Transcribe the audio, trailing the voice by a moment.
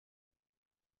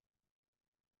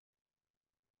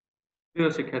প্রিয়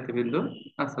শিক্ষার্থীবৃন্দ,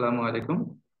 আসসালামু আলাইকুম।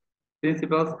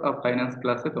 প্রিন্সিপালস অফ ফাইন্যান্স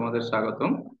ক্লাসে তোমাদের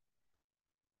স্বাগতম।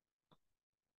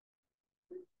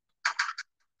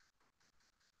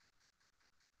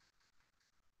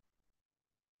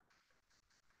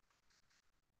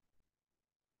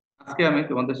 আজকে আমি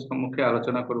তোমাদের সম্মুখে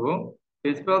আলোচনা করব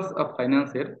প্রিন্সিপালস অফ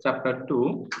ফাইন্যান্সের chapter 2,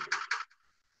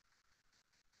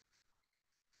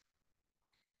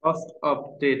 cost of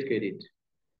trade credit.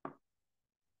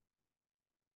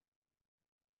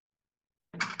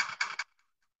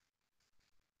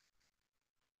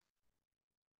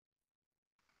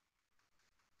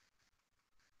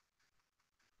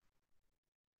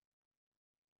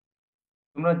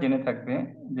 তোমরা জেনে থাকবে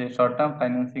যে শর্ট টার্ম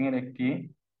ফাইন্যান্সিং এর একটি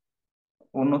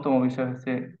অন্যতম বিষয়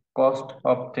হচ্ছে কস্ট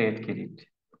অফ ট্রেড ক্রেডিট।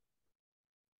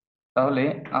 তাহলে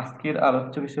আজকের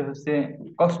আলোচ্য বিষয় হচ্ছে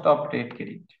cost of trade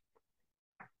credit.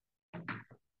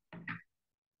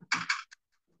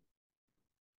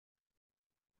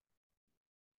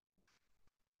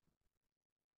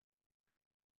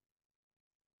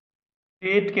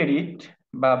 Trade credit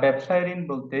বা ব্যবসায় ঋণ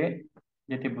বলতে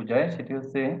যেটি বোঝায় সেটি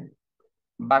হচ্ছে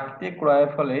বাকিতে ক্রয়ের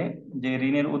ফলে যে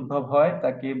ঋণের উদ্ভব হয়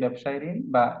তাকে ব্যবসায় ঋণ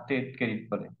বা ট্রেড ক্রেডিট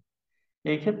বলে।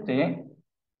 এই ক্ষেত্রে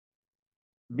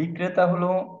বিক্রেতা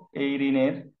হলো এই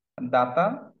ঋণের দাতা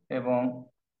এবং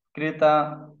ক্রেতা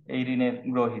এই ঋণের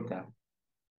গ্রহীতা।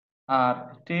 আর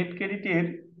ট্রেড ক্রেডিটের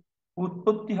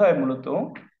উৎপত্তি হয় মূলত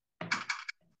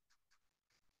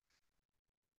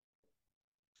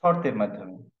শর্তের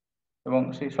মাধ্যমে, এবং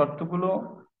সেই শর্তগুলো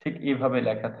ঠিক এইভাবে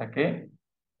লেখা থাকে,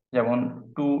 যেমন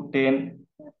 210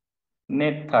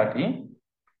 নেট 30,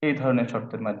 এই ধরনের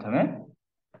শর্তের মাধ্যমে।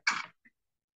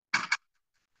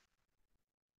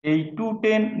 এই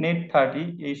 210 নেট 30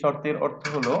 এই শর্তের অর্থ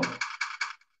হলো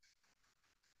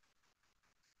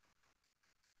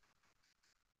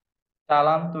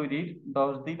চালান তৈরির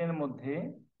 10 দিনের মধ্যে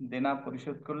দেনা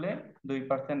পরিশোধ করলে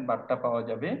 2% বাট্টা পাওয়া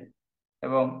যাবে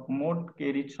এবং মোট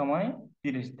ক্রেডিট সময়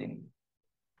 30 দিন।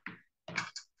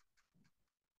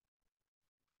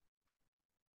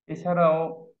 এছাড়াও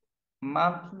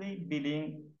মান্থলি বিলিং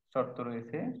শর্ত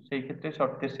রয়েছে। সেই ক্ষেত্রে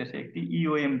শর্তের শেষে একটি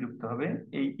ইউএম যুক্ত হবে।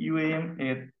 এই ইউএম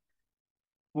এর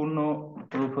পূর্ণ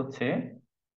রূপ হচ্ছে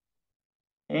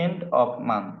এন্ড অফ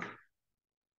মান্থ।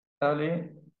 তাহলে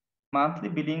মান্থলি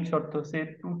বিলিং শর্ত হচ্ছে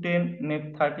 210 নেট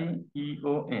 30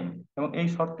 ইওএম, এবং এই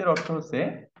শর্তের অর্থ হচ্ছে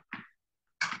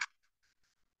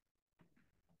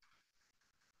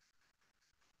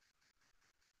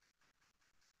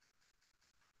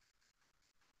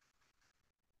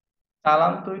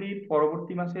চালান তৈরির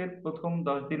পরবর্তী মাসের প্রথম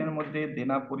 10 দিনের মধ্যে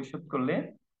দেনা পরিশোধ করলে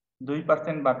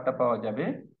 2% বাট্টা পাওয়া যাবে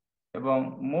এবং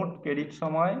মোট ক্রেডিট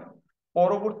সময়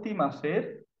পরবর্তী মাসের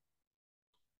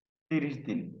 30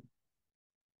 দিন।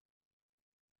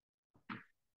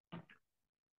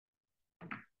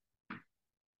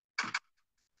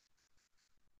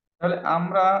 তাহলে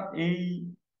আমরা এই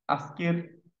আজকের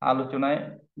আলোচনায়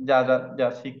যা যা যা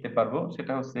শিখতে পারবো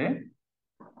সেটা হচ্ছে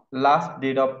last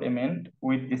date of payment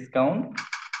with discount,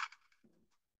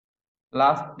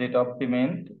 last date of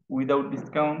payment without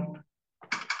discount,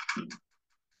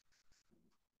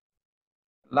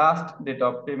 last date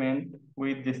of payment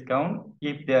with discount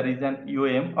if there is an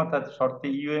UM, অর্থাৎ শর্তে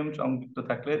ইউএম সংযুক্ত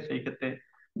থাকলে সেই ক্ষেত্রে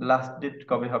লাস্ট ডেট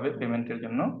কবে হবে পেমেন্টের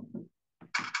জন্য,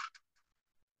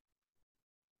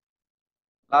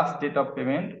 last date of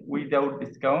payment without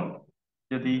discount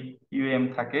যদি ইউএম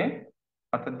থাকে,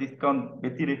 অর্থাৎ ডিসকাউন্ট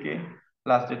ব্যতি রেখে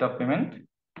last date of payment,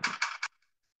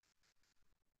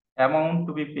 amount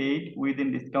two be paid within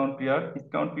discount period,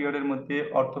 discount পিরিয়ডের মধ্যে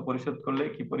অর্থ পরিশোধ করলে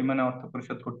কি পরিমাণে অর্থ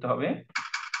পরিশোধ করতে হবে,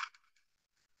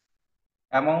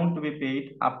 amount two be paid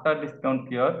after discount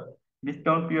period,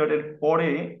 discount পিরিয়ডের পরে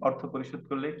অর্থ পরিশোধ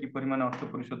করলে কি পরিমাণে অর্থ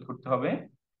পরিশোধ করতে হবে,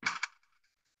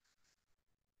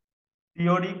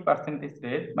 পিরিয়ডিক পার্সেন্টেজ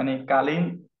রেট মানে কালীন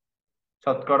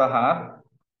শতকরা হার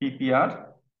পিপিআর,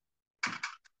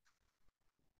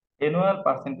 অ্যানুয়াল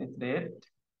পার্সেন্টেজ রেট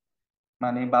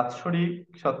মানে বাৎসরিক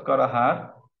শতকরা হার,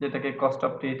 যেটাকে কস্ট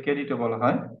অফ ট্রেড ক্রেডিটও বলা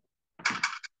হয়,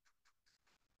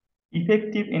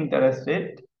 ইফেক্টিভ ইন্টারেস্ট রেট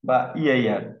বা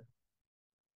ইআইআর।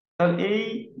 তাহলে এই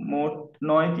মোট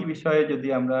 9টি বিষয়ে যদি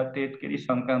আমরা ট্রেড ক্রেডিট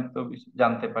সংক্রান্ত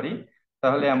জানতে পারি,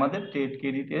 তাহলে আমাদের ট্রেড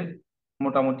ক্রেডিটের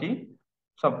মোটামুটি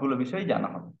সবগুলো বিষয় জানা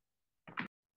হবে।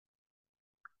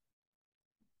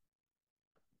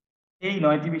 এই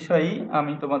 9টি বিষয়ই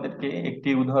আমি তোমাদেরকে একটি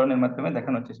উদাহরণের মাধ্যমে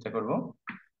দেখানোর চেষ্টা করব।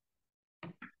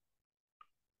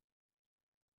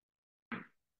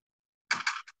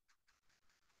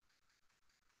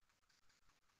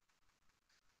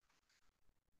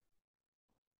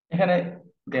 এখানে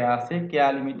দেয়া আছে কেয়া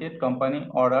লিমিটেড কোম্পানি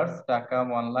অর্ডারস টাকা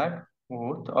 1 lakh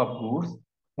worth of goods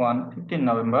on 15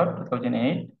 November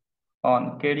 2008 on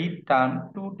credit turn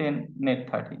 210 net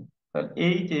 30। তাহলে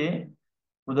এই যে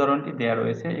উদাহরণটি দেয়া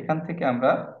রয়েছে এখান থেকে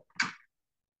আমরা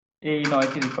এই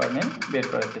 9টি রিকোয়ারমেন্ট বের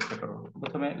করার চেষ্টা করব।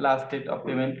 প্রথমে last date of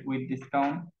payment with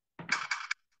discount,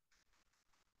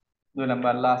 2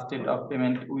 number last date of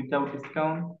payment without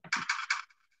discount,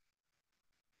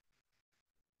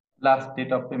 last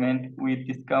date of payment with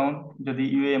discount যদি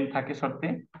ইউএম থাকে শর্তে,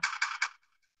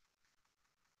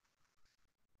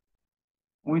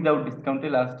 উইদাউট ডিসকাউন্টে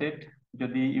লাস্ট ডেট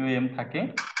যদি ইউএম থাকে,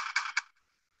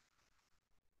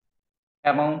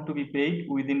 amount two be paid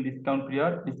within discount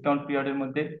period, discount পিরিয়ডের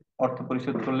মধ্যে অর্থ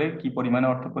পরিশোধ করলে কি পরিমাণে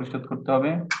অর্থ পরিশোধ করতে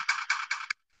হবে,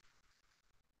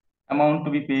 amount two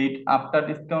be paid after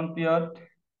discount period,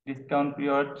 discount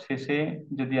period শেষে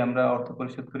যদি আমরা অর্থ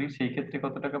পরিশোধ করি সেই ক্ষেত্রে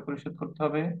কত টাকা পরিশোধ করতে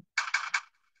হবে,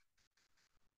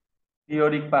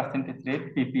 periodic percentage rate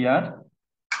PPR,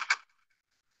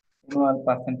 annual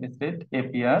percentage rate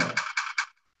APR,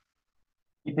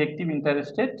 effective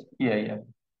interest rate EIR.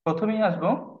 প্রথমেই আসবো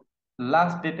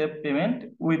last date of payment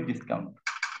with discount.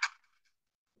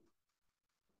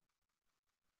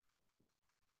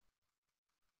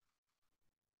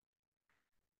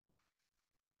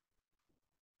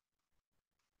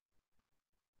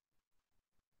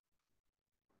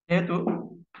 যেহেতু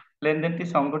লেনদেনটি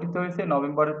সংগঠিত হয়েছে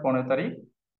নভেম্বরের 15 তারিখ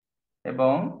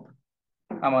এবং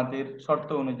আমাদের শর্ত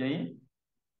অনুযায়ী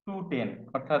 210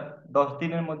 অর্থাৎ 10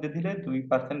 দিনের মধ্যে দিলে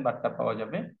 2% বার্তা পাওয়া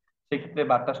যাবে, সেক্ষেত্রে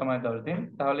বার্তা সময় 10 দিন,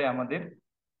 তাহলে আমাদের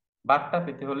বার্তা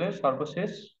পেতে হলে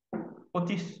সর্বশেষ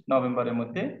 25 নভেম্বরের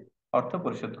মধ্যে অর্থ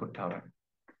পরিশোধ করতে হবে।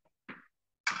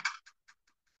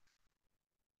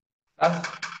 Last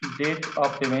date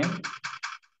of payment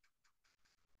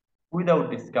without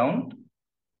discount,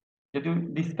 যদি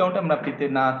ডিসকাউন্ট আমরা পেতে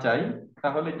না চাই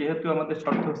তাহলে যেহেতু আমাদের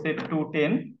শর্ত হচ্ছে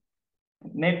 210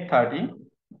 নেট 30,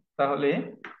 তাহলে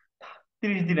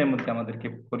 30 দিনের মধ্যে আমাদেরকে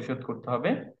পরিশোধ করতে হবে,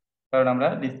 কারণ আমরা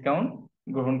ডিসকাউন্ট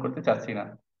গ্রহণ করতে চাচ্ছি না।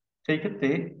 সেই ক্ষেত্রে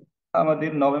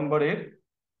আমাদের নভেম্বরের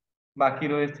বাকি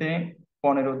রয়েছে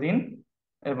 15 দিন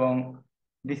এবং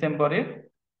ডিসেম্বরের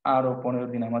আরো 15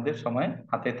 দিন আমাদের সময়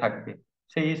হাতে থাকবে।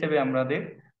 সেই হিসেবে আমাদের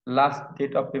লাস্ট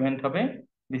ডেট অফ পেমেন্ট হবে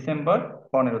ডিসেম্বর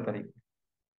 15 তারিখ।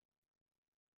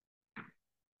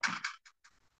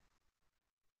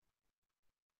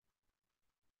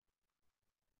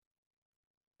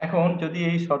 এখন যদি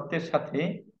এই শর্তের সাথে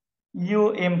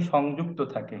ইওএম সংযুক্ত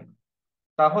থাকে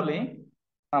তাহলে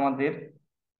আমাদের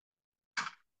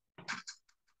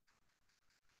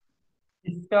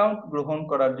ডিসকাউন্ট গ্রহণ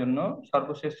করার জন্য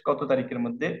সর্বশেষ কত তারিখের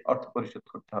মধ্যে অর্থ পরিশোধ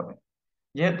করতে হবে।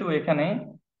 যেহেতু এখানে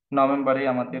নভেম্বরে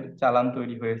আমাদের চালান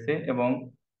তৈরি হয়েছে এবং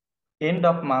এন্ড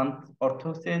অফ মান্থ অর্থ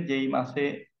হচ্ছে যেই মাসে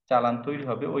চালান তৈরি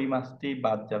হবে ওই মাসটি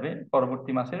বাদ যাবে,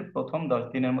 পরবর্তী মাসের প্রথম 10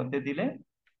 দিনের মধ্যে দিলে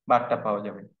বার্তা পাওয়া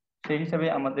যাবে। সেই হিসাবে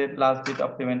আমাদের লাস্ট ডেট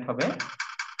অফ পেমেন্ট হবে,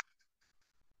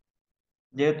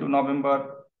 যেহেতু নভেম্বর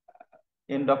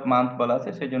এন্ড অফ মান্থ বলা আছে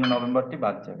সেই জন্য নভেম্বরটি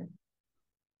বাদ যাবে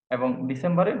এবং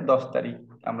ডিসেম্বরের 10 তারিখ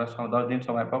আমরা 10 দিন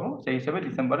সময় পাবো, সেই হিসেবে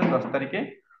ডিসেম্বরের 10 তারিখে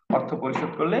অর্থ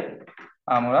পরিশোধ করলে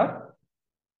আমরা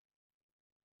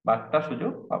বার্তা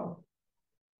সুযোগ পাবো।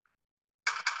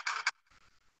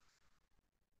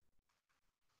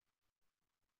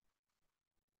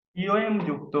 ইওএম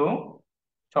যুক্ত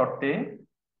শর্তে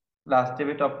last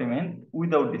date of payment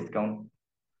without discount,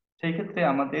 সেই ক্ষেত্রে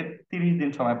আমাদের 30 দিন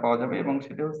সময় পাওয়া যাবে এবং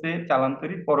সেটা হচ্ছে চালান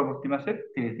তৈরির পরবর্তী মাসের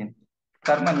 30 দিন।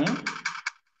 তার মানে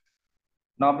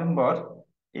নভেম্বর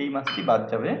এই মাসটি বাদ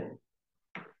যাবে,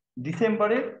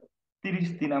 ডিসেম্বরের 30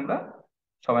 দিন আমরা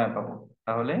সময় পাবো,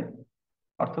 তাহলে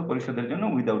অর্থ পরিশোধের জন্য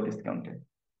উইদাউট ডিসকাউন্টে।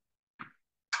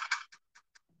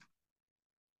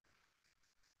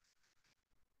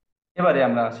 এবারে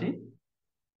আমরা আসি,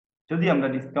 যদি আমরা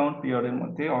ডিসকাউন্ট পিরিয়ডের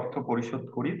মধ্যে অর্থ পরিশোধ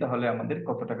করি তাহলে আমাদের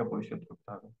কত টাকা পরিশোধ করতে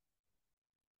হবে।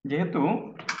 যেহেতু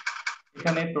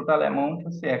এখানে টোটাল অ্যামাউন্ট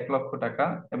হচ্ছে 1 লক্ষ টাকা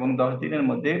এবং 10 দিনের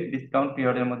মধ্যে ডিসকাউন্ট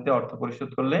পিরিয়ডের মধ্যে অর্থ পরিশোধ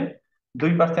করলে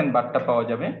 2% বার্তা পাওয়া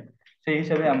যাবে, সেই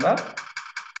হিসাবে আমরা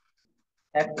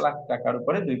 1 লাখ টাকার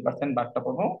উপরে 2% বার্তা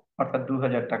পাবো, অর্থাৎ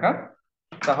 2000 টাকা।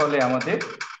 তাহলে আমাদের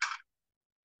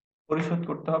পরিশোধ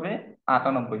করতে হবে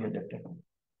 98,000 টাকা।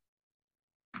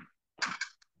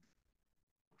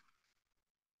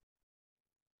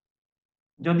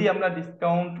 যদি আমরা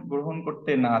ডিসকাউন্ট গ্রহণ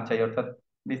করতে না চাই, অর্থাৎ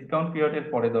ডিসকাউন্ট পিরিয়ডের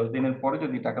পরে 10 দিনের পরে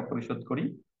যদি টাকা পরিশোধ করি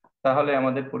তাহলে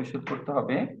আমাদের পরিশোধ করতে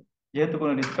হবে, যেহেতু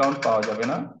কোনো ডিসকাউন্ট পাওয়া যাবে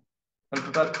না, তাহলে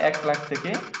টোটাল 1 লাখ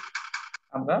থেকে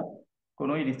আমরা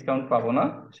কোনো ডিসকাউন্ট পাবো না,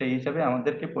 সেই হিসাবে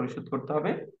আমাদেরকে পরিশোধ করতে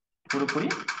হবে পুরোপুরি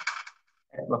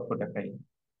 1 লক্ষ টাকাই।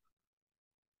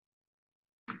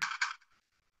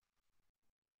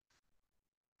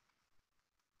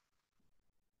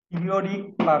 পিরিয়ডিক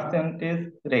পার্সেন্টেজ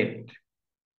রেট,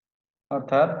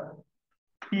 অর্থাৎ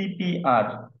পিপিআর।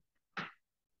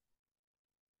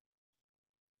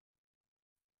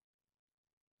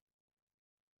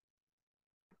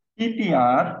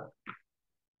 পিপিআর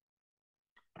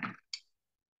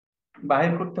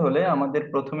বাহির করতে হলে আমাদের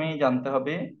প্রথমেই জানতে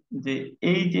হবে যে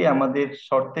এই যে আমাদের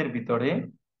শর্তের ভিতরে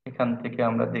এখান থেকে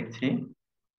আমরা দেখছি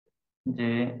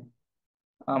যে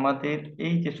আমাদের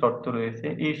এই যে শর্ত রয়েছে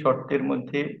এই শর্তের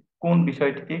মধ্যে কোন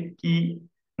বিষয়টিকে কি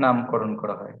নামকরণ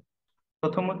করা হয়।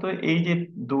 প্রথমত এই যে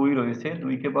 2 রয়েছে,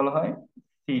 2কে বলা হয়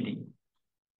সিডি।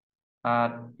 আর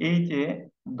এই যে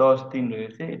 10 দিন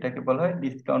রয়েছে এটাকে বলা হয়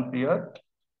ডিসকাউন্ট পিরিয়ড।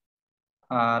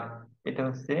 আর এটা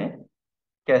হচ্ছে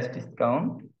ক্যাশ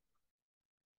ডিসকাউন্ট।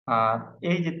 আর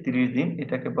এই যে 30 দিন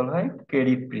এটাকে বলা হয়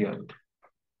ক্রেডিট পিরিয়ড।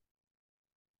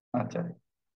 আচ্ছা,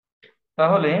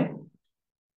 তাহলে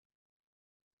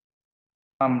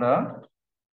আমরা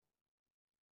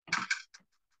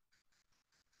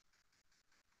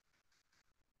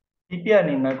পিপিআর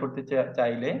নির্ণয় করতে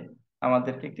চাইলে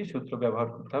আমাদেরকে একটি সূত্র ব্যবহার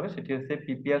করতে হবে, সেটি হচ্ছে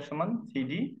পিপিআর সমান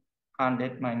সিডি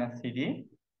 100 - সিডি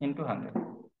ইন্টু 100।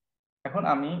 এখন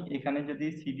আমি এখানে যদি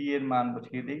সিডি এর মান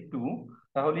বসিয়ে দিই 2,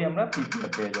 তাহলেই আমরা পিপিআর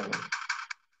পেয়ে যাব।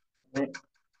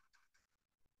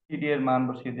 সিডি এর মান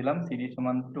বসিয়ে দিলাম, সিডি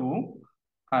সমান 2,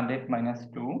 100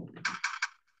 - 2,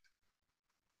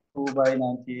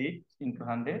 2/98 ইন্টু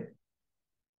 100।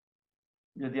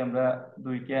 যদি আমরা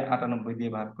 2কে 98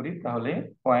 দিয়ে ভাগ করি তাহলে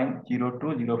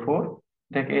 0.0204,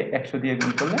 এটাকে 100 দিয়ে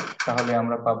গুণ করলে তাহলে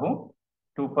আমরা পাবো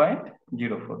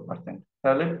 2.04%।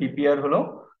 তাহলে পিপিআর হলো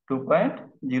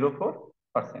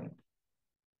 2.04%।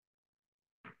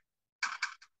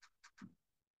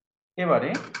 এবারে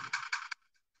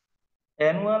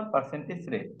অ্যানুয়াল পার্সেন্টেজ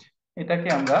রেট, এটাকে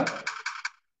আমরা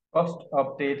কস্ট অফ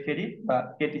ট্রেড ক্রেডিট বা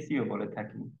কেটিসিও বলে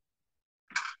থাকি।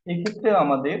 এই ক্ষেত্রে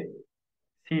আমাদের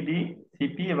সিডি,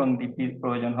 সিপি এবং ডিপির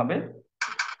প্রয়োজন হবে।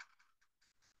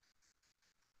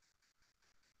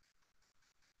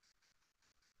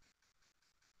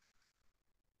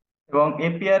 এবং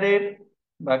এপিআর এর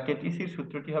বা কেটিসির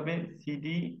সূত্রটি হবে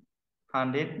CD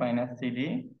 100 - CD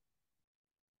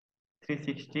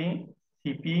 360,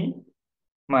 CP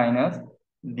minus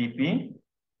DP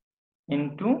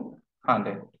into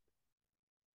 100।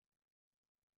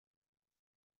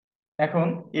 এখন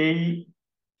এই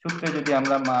সূত্রে যদি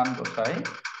আমরা মান বসাই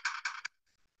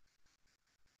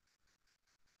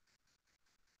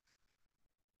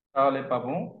তাহলে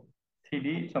পাবো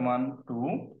সিডি সমান 2,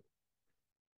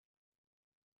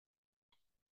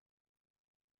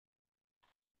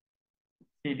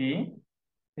 সিডি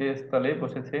এর স্থলে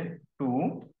বসেছে 2,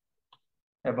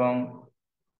 এবং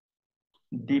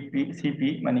ডিপি সিপি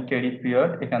মানে ক্রেডিট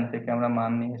পিরিয়ড, এখান থেকে আমরা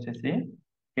মান নিয়ে এসেছি।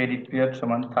 ক্রেডিট পিরিয়ড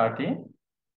সমান 30,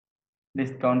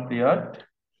 ডিসকাউন্ট পিরিয়ড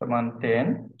সমান 10।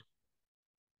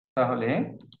 তাহলে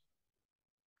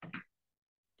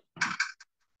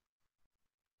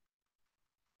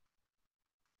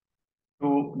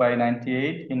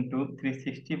 2/98 ইন্টু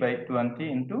 360/20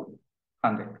 ইন্টু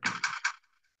 100,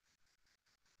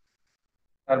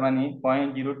 তার মানে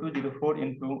 0.0204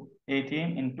 ইন্টু 18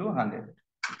 ইন্টু 100,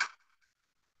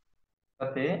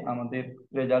 তাতে আমাদের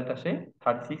রেজাল্ট আসে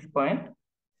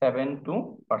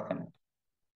 36.72%।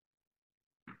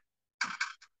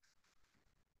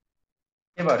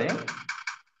 এবারে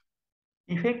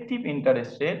ইফেক্টিভ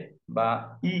ইন্টারেস্ট রেট বা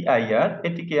ইআইআর,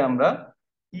 এটিকে আমরা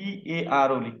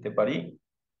ইএআরও লিখতে পারি,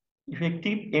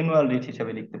 ইফেক্টিভ অ্যানুয়াল রেট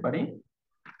হিসেবে লিখতে পারি।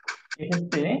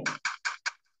 এক্ষেত্রে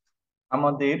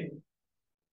আমাদের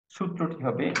সূত্রটি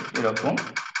হবে এরকম: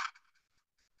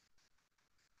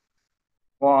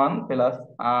 1 প্লাস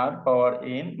আর পাওয়ার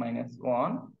n মাইনাস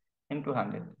 1 ইন্টু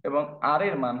 100, এবং আর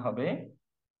এর মান হবে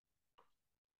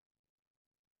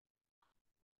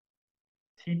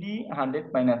সিডি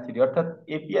 100 - সিডি, অর্থাৎ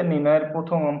এপিআর নির্ণয়ের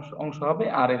প্রথম অংশ হবে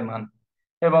আর এর মান,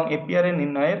 এবং এপিআর এর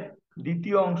নির্ণয়ের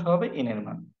দ্বিতীয় অংশ হবে এন এর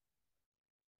মান।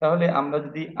 তাহলে আমরা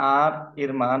যদি আর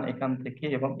এর মান এখান থেকে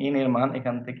এবং এন এর মান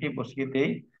এখান থেকে বসিয়ে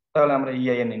দেই তাহলে আমরা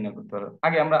ইআই এর নির্ণয় করতে পারবো।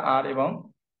 আগে আমরা আর এবং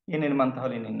এন এর মান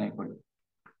তাহলে নির্ণয় করি।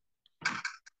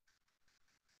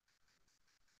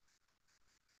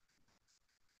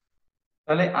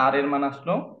 তাহলে আর এর মান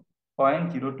আসলো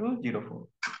 0.0204,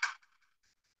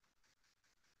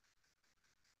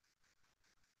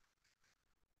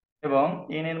 এবং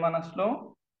এন এর মান আসলো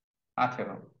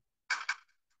 18।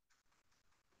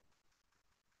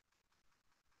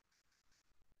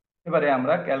 এবারে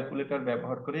আমরা ক্যালকুলেটর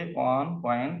ব্যবহার করে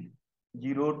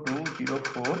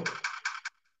 1.0204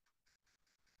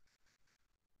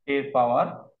 এর পাওয়ার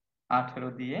 18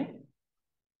 দিয়ে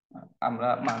আমরা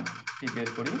মানটি বের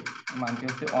করি। মানটি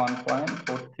হচ্ছে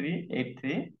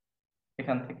 1.4383,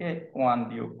 এখান থেকে 1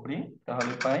 বিয়োগ করি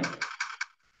তাহলে পাই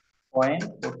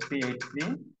 0.4383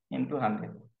 ইন্টু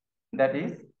 100, দ্যাট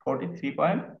ইজ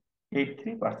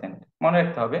 43.83%। মনে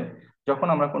রাখতে হবে, যখন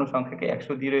আমরা কোনো সংখ্যাকে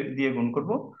 100 দিয়ে দিয়ে গুণ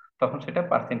করব তখন সেটা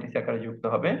পার্সেন্টেজ আকারে যুক্ত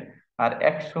হবে, আর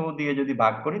 100 দিয়ে যদি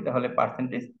ভাগ করি তাহলে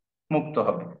পার্সেন্টেজ মুক্ত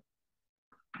হবে।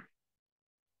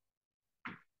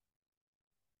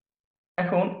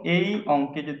 এখন এই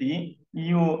অঙ্কে যদি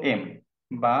ইউএম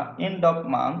বা এন্ড অফ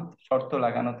মান্থ শর্ত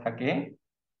লাগানো থাকে,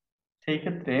 সেই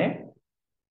ক্ষেত্রে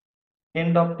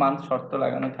এন্ড অফ মান্থ শর্ত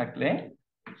লাগানো থাকলে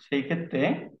সেই ক্ষেত্রে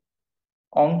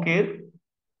অঙ্কের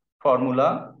ফর্মুলা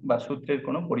বা সূত্রের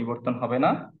কোনো পরিবর্তন হবে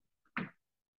না,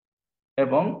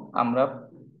 এবং আমরা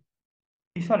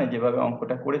পিছনে যেভাবে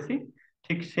অঙ্কটা করেছি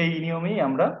ঠিক সেই নিয়মেই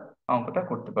আমরা অঙ্কটা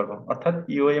করতে পারবো। অর্থাৎ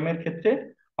ইউএম এর ক্ষেত্রে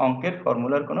অঙ্কের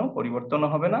ফর্মুলার কোনো পরিবর্তন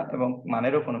হবে না এবং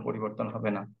মানেরও কোনো পরিবর্তন হবে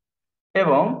না।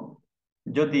 এবং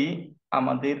যদি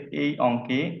আমাদের এই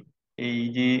অঙ্কে এই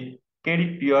যে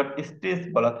ক্রেডিট পিরিয়ড স্টেজ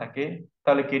বলা থাকে,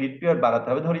 তাহলে ক্রেডিট পিরিয়ড বাড়াতে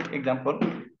হবে। ধরি এক্সাম্পল,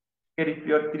 ক্রেডিট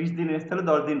পিরিয়ড 30 দিন এসেছিল,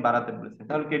 10 দিন বাড়াতে বলেছে,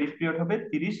 তাহলে ক্রেডিট পিরিয়ড হবে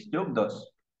 30 যোগ 10।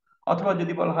 অথবা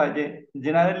যদি বলা হয় যে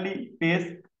জেনারেলি পেজ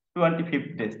 25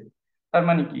 ডেজ, তার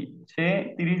মানে কি, সে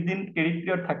 30 দিন ক্রেডিট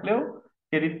পিরিয়ড থাকলেও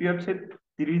ক্রেডিট পিরিয়ড সে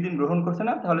 30 দিন গ্রহণ করছে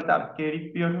না, তাহলে তার ক্রেডিট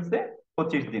পিরিয়ড হচ্ছে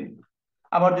 25 দিন।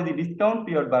 আবার যদি ডিসকাউন্ট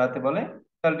পিরিয়ড বাড়াতে বলে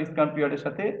তাহলে ডিসকাউন্ট পিরিয়ডের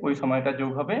সাথে ওই সময়টা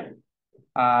যোগ হবে,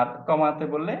 আর কমাতে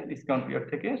বললে ডিসকাউন্ট পিরিয়ড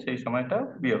থেকে সেই সময়টা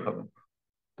বিয়োগ হবে।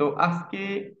 তো আজকে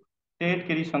ট্রেড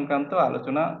ক্রেডিট সংক্রান্ত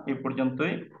আলোচনা এ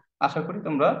পর্যন্তই। আশা করি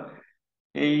তোমরা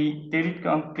এই ক্রেডিট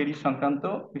ক্রেডিট সংক্রান্ত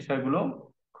বিষয়গুলো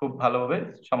খুব ভালোভাবে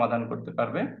সমাধান করতে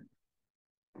পারবে,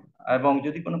 এবং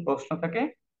যদি কোনো প্রশ্ন থাকে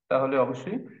তাহলে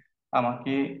অবশ্যই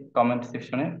আমাকে কমেন্ট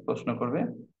সেকশনে প্রশ্ন করবে,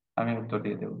 আমি উত্তর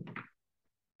দিয়ে দেব।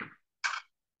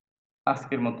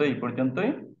 আজকের মতো এই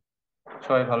পর্যন্তই।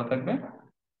 সবাই ভালো থাকবে।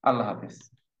 আল্লাহ হাফেজ।